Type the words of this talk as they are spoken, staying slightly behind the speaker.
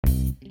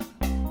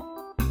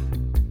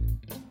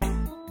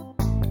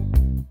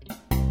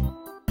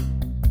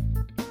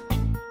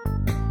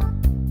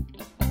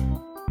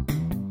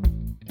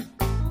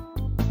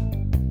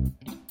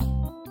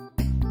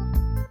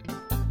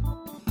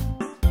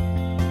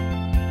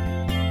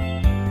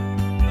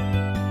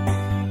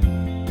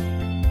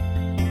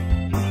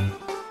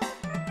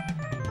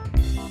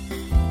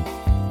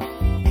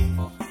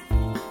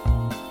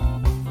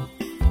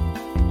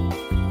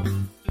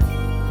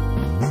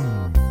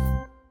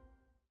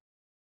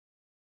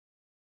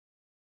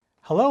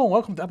Hello and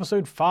welcome to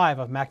episode 5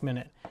 of Mac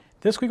Minute.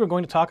 This week we're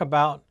going to talk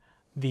about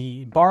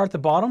the bar at the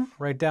bottom,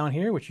 right down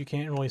here, which you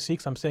can't really see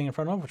because I'm sitting in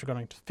front of, which we're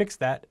going to fix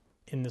that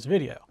in this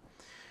video.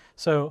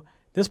 So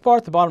this bar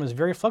at the bottom is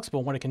very flexible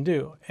in what it can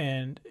do,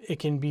 and it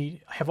can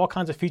have all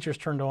kinds of features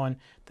turned on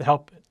that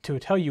help to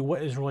tell you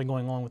what is really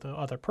going on with the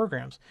other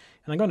programs.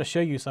 And I'm going to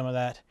show you some of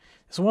that.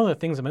 It's one of the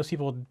things that most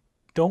people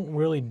don't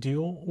really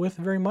deal with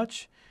very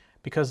much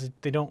because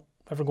they don't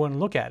ever go in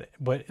and look at it,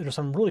 but there's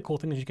some really cool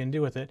things you can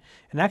do with it.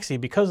 And actually,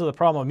 because of the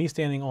problem of me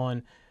standing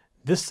on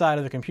this side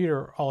of the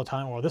computer all the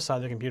time, or this side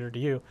of the computer to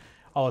you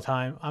all the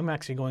time, I'm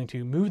actually going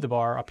to move the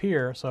bar up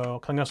here. So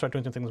I'm going to start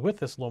doing some things with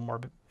this a little more,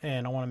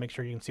 and I want to make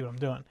sure you can see what I'm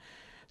doing.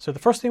 So the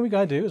first thing we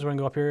got to do is we're going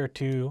to go up here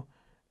to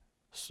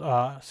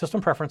System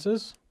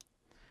Preferences,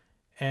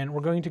 and we're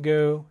going to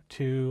go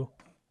to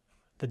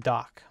the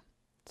dock.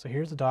 So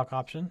here's the dock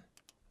option.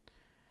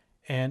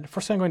 And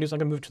first thing I'm going to do is I'm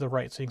going to move to the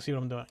right so you can see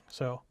what I'm doing.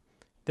 So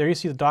there you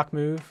see the dock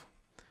move.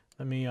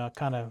 Let me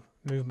kind of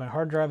move my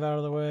hard drive out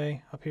of the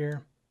way up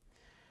here.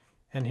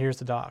 And here's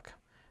the dock.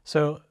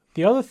 So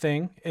the other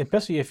thing,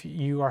 especially if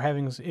you are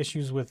having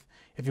issues with,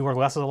 if you wear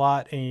glasses a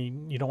lot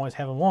and you don't always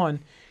have them on,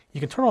 you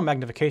can turn on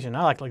magnification.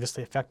 I like just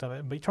the effect of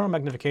it, but you turn on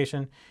magnification,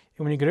 and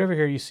when you get over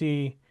here, you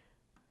see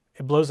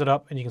it blows it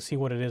up and you can see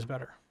what it is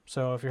better.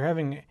 So if you're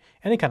having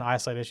any kind of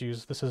eyesight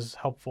issues, this is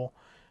helpful,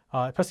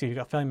 especially if you've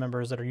got family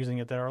members that are using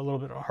it that are a little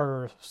bit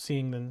harder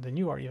seeing than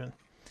you are even.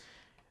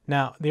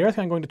 Now, the other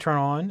thing I'm going to turn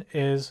on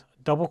is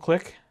double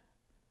click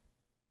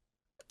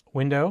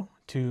window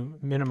to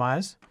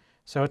minimize.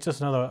 So it's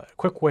just another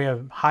quick way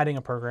of hiding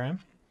a program.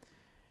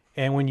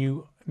 And when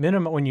you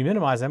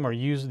minimize them or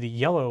use the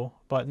yellow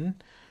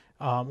button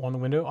on the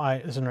window,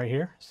 this one right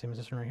here, same as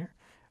this one right here,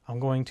 I'm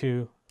going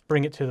to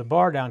bring it to the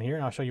bar down here,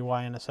 and I'll show you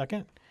why in a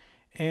second.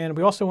 And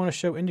we also want to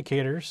show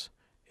indicators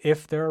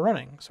if they're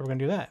running. So we're going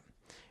to do that.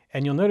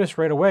 And you'll notice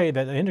right away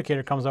that the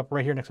indicator comes up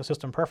right here next to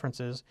System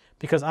Preferences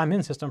because I'm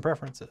in System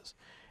Preferences.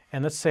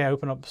 And let's say I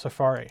open up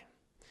Safari.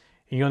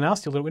 You'll now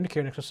see a little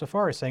indicator next to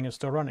Safari saying it's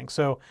still running.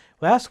 So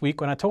last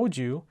week when I told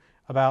you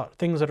about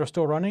things that are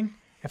still running,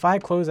 if I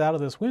close out of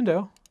this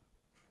window,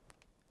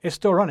 it's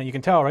still running. You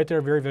can tell right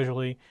there very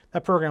visually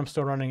that program's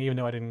still running even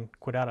though I didn't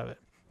quit out of it.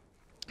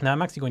 Now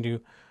I'm actually going to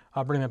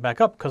bring that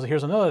back up because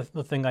here's another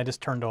thing I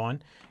just turned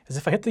on, is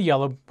if I hit the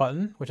yellow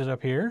button, which is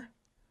up here,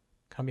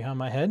 kind of behind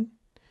my head,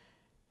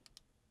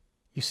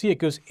 you see it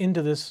goes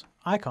into this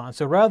icon.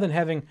 So rather than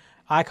having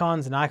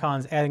icons and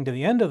icons adding to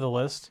the end of the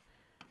list,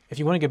 if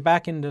you want to get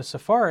back into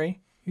Safari,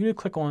 you need to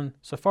click on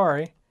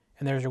Safari,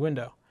 and there's your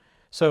window.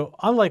 So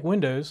unlike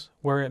Windows,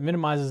 where it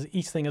minimizes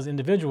each thing as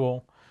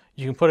individual,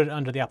 you can put it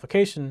under the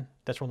application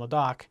that's on the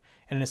dock,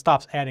 and it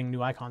stops adding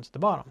new icons at the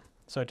bottom.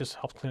 So it just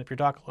helps clean up your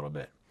dock a little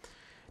bit.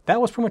 That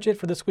was pretty much it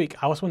for this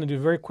week. I also wanted to do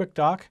a very quick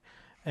dock,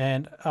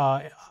 and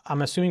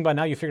I'm assuming by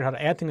now you figured out how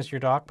to add things to your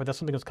dock, but that's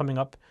something that's coming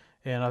up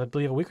in, I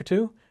believe, a week or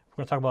two.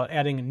 We're going to talk about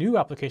adding new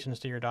applications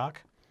to your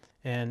dock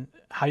and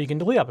how you can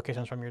delete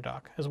applications from your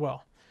dock as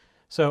well.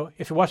 So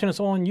if you're watching this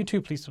on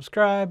YouTube, please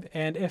subscribe.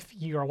 And if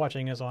you are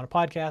watching this on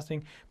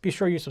podcasting, be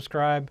sure you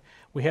subscribe.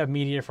 We have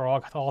media for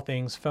all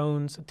things,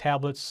 phones,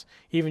 tablets,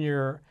 even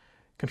your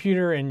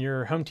computer and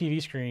your home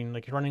TV screen,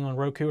 like you're running on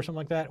Roku or something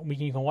like that.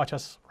 You can watch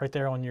us right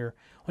there on your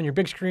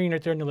big screen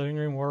right there in the living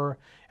room, or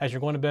as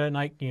you're going to bed at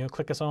night,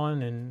 click us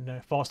on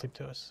and fall asleep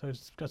to us. So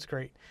that's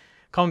great.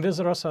 Come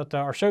visit us at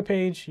our show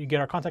page. You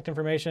get our contact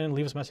information.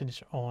 Leave us a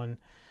message on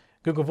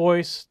Google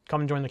Voice.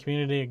 Come and join the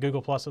community at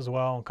Google Plus as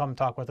well. And come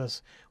talk with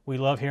us. We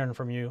love hearing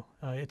from you.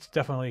 It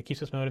definitely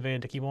keeps us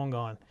motivated to keep on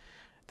going.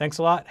 Thanks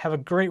a lot. Have a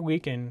great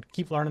week and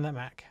keep learning that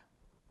Mac.